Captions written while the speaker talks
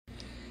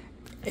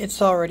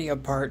It's already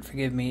apart,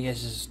 forgive me,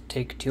 this is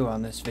take 2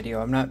 on this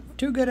video. I'm not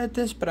too good at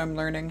this, but I'm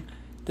learning.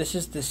 This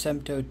is the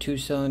Semto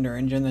 2-cylinder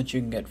engine that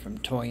you can get from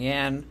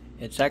Toyan.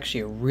 It's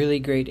actually a really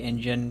great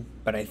engine,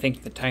 but I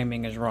think the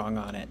timing is wrong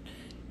on it.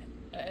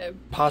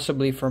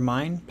 Possibly for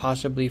mine,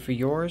 possibly for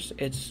yours.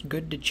 It's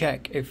good to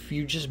check. If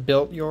you just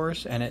built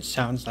yours and it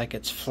sounds like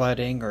it's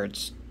flooding or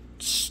it's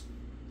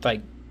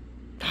like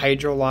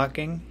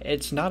hydro-locking,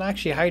 it's not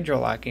actually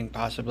hydro-locking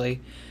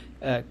possibly,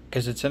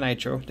 because it's a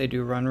nitro. They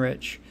do run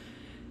rich.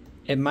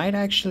 It might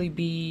actually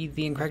be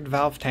the incorrect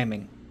valve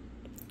timing,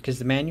 because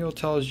the manual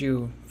tells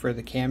you for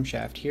the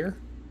camshaft here,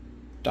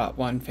 dot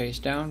 1 face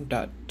down,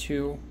 dot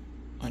 2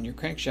 on your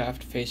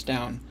crankshaft face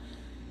down.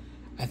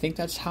 I think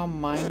that's how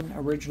mine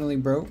originally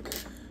broke.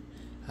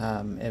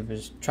 It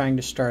was trying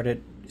to start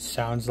it,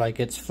 sounds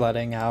like it's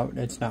flooding out,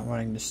 it's not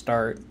wanting to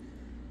start,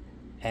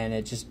 and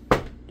it just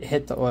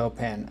hit the oil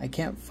pan. I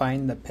can't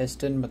find the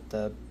piston with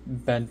the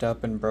bent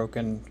up and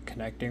broken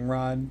connecting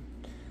rod,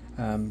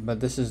 but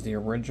this is the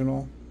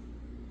original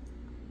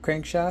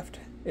crankshaft.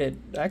 It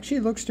actually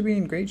looks to be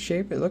in great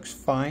shape. It looks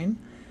fine,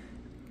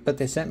 but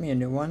they sent me a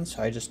new one,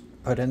 so I just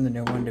put in the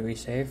new one to be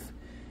safe.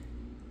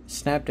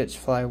 Snapped its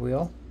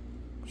flywheel,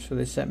 so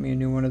they sent me a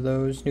new one of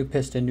those. New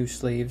piston, new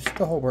sleeves,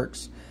 the whole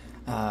works.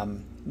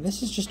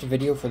 This is just a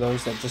video for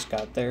those that just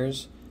got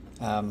theirs,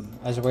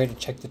 as a way to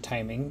check the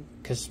timing,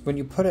 because when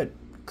you put it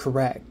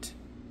correct,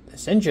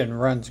 this engine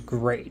runs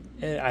great.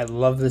 I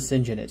love this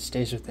engine. It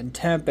stays within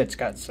temp. It's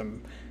got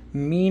some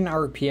mean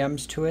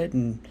RPMs to it,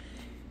 and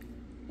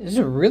it's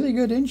a really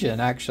good engine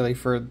actually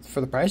for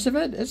the price of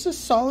it. It's a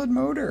solid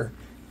motor.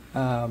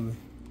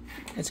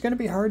 It's going to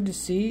be hard to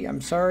see.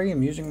 I'm sorry,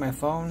 I'm using my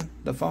phone.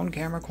 The phone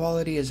camera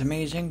quality is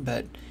amazing,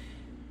 but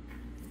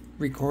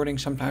recording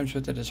sometimes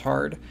with it is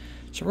hard.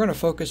 So we're going to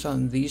focus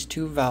on these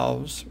 2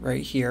 valves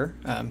right here,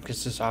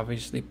 because this is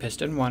obviously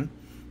piston 1.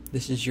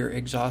 This is your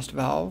exhaust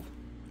valve.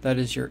 That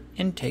is your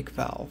intake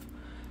valve.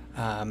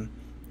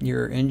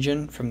 Your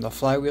engine from the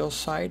flywheel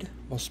side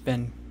will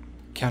spin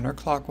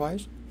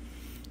counterclockwise.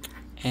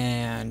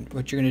 And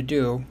what you're going to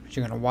do is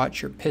you're going to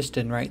watch your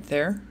piston right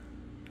there.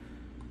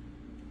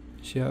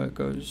 See how it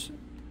goes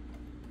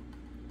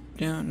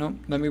down? Nope,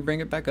 let me bring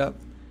it back up.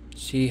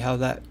 See how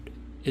that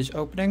is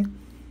opening?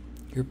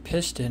 Your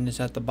piston is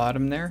at the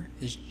bottom there,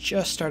 is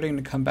just starting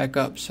to come back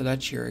up. So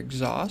that's your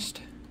exhaust.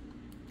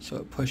 So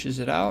it pushes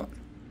it out.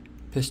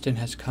 Piston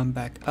has come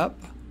back up.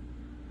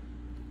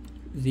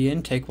 The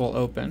intake will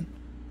open,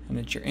 and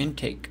it's your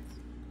intake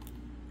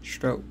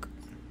stroke.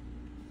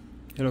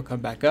 It'll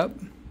come back up.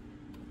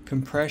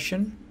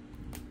 Compression,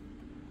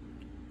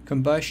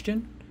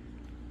 combustion,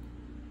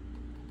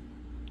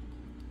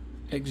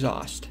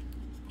 exhaust,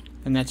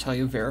 and that's how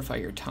you verify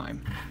your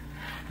time.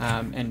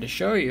 And to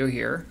show you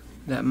here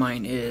that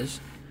mine is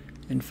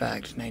in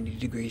fact 90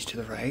 degrees to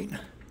the right,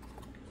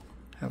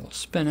 I will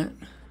spin it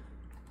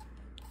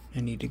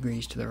 90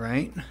 degrees to the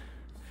right.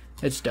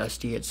 It's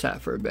dusty, it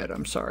sat for a bit,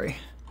 I'm sorry.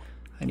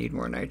 I need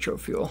more nitro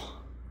fuel.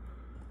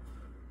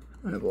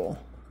 I will,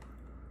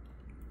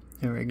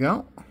 there we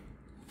go.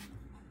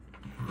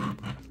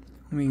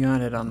 We got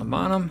it on the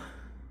bottom,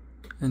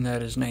 and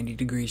that is 90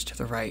 degrees to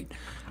the right.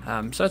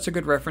 So that's a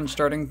good reference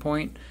starting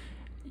point.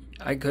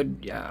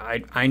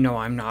 I know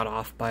I'm not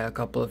off by a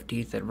couple of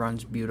teeth. It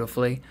runs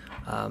beautifully,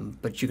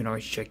 but you can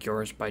always check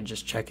yours by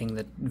just checking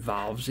the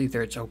valves.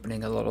 Either it's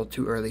opening a little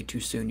too early, too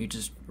soon. You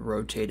just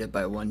rotate it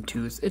by 1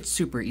 tooth. It's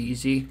super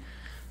easy,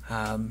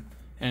 and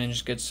then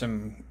just get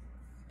some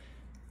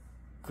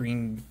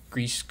green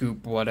grease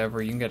scoop,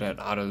 whatever. You can get it at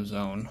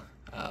AutoZone,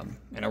 and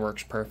it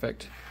works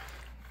perfect.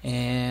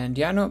 And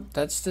yeah, no,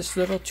 that's this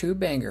little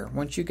 2-banger.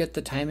 Once you get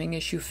the timing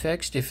issue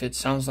fixed, if it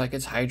sounds like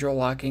it's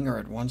hydro-locking or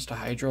it wants to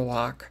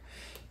hydro-lock,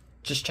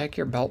 just check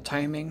your belt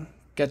timing,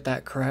 get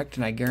that correct,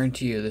 and I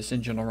guarantee you this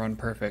engine will run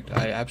perfect.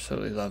 I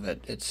absolutely love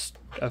it. It's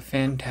a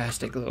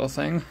fantastic little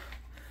thing.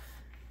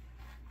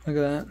 Look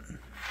at that.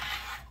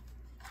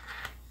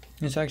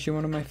 It's actually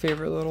one of my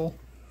favorite little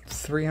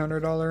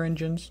 $300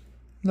 engines.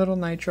 Little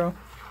nitro.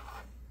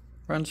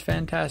 Runs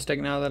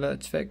fantastic now that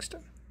it's fixed.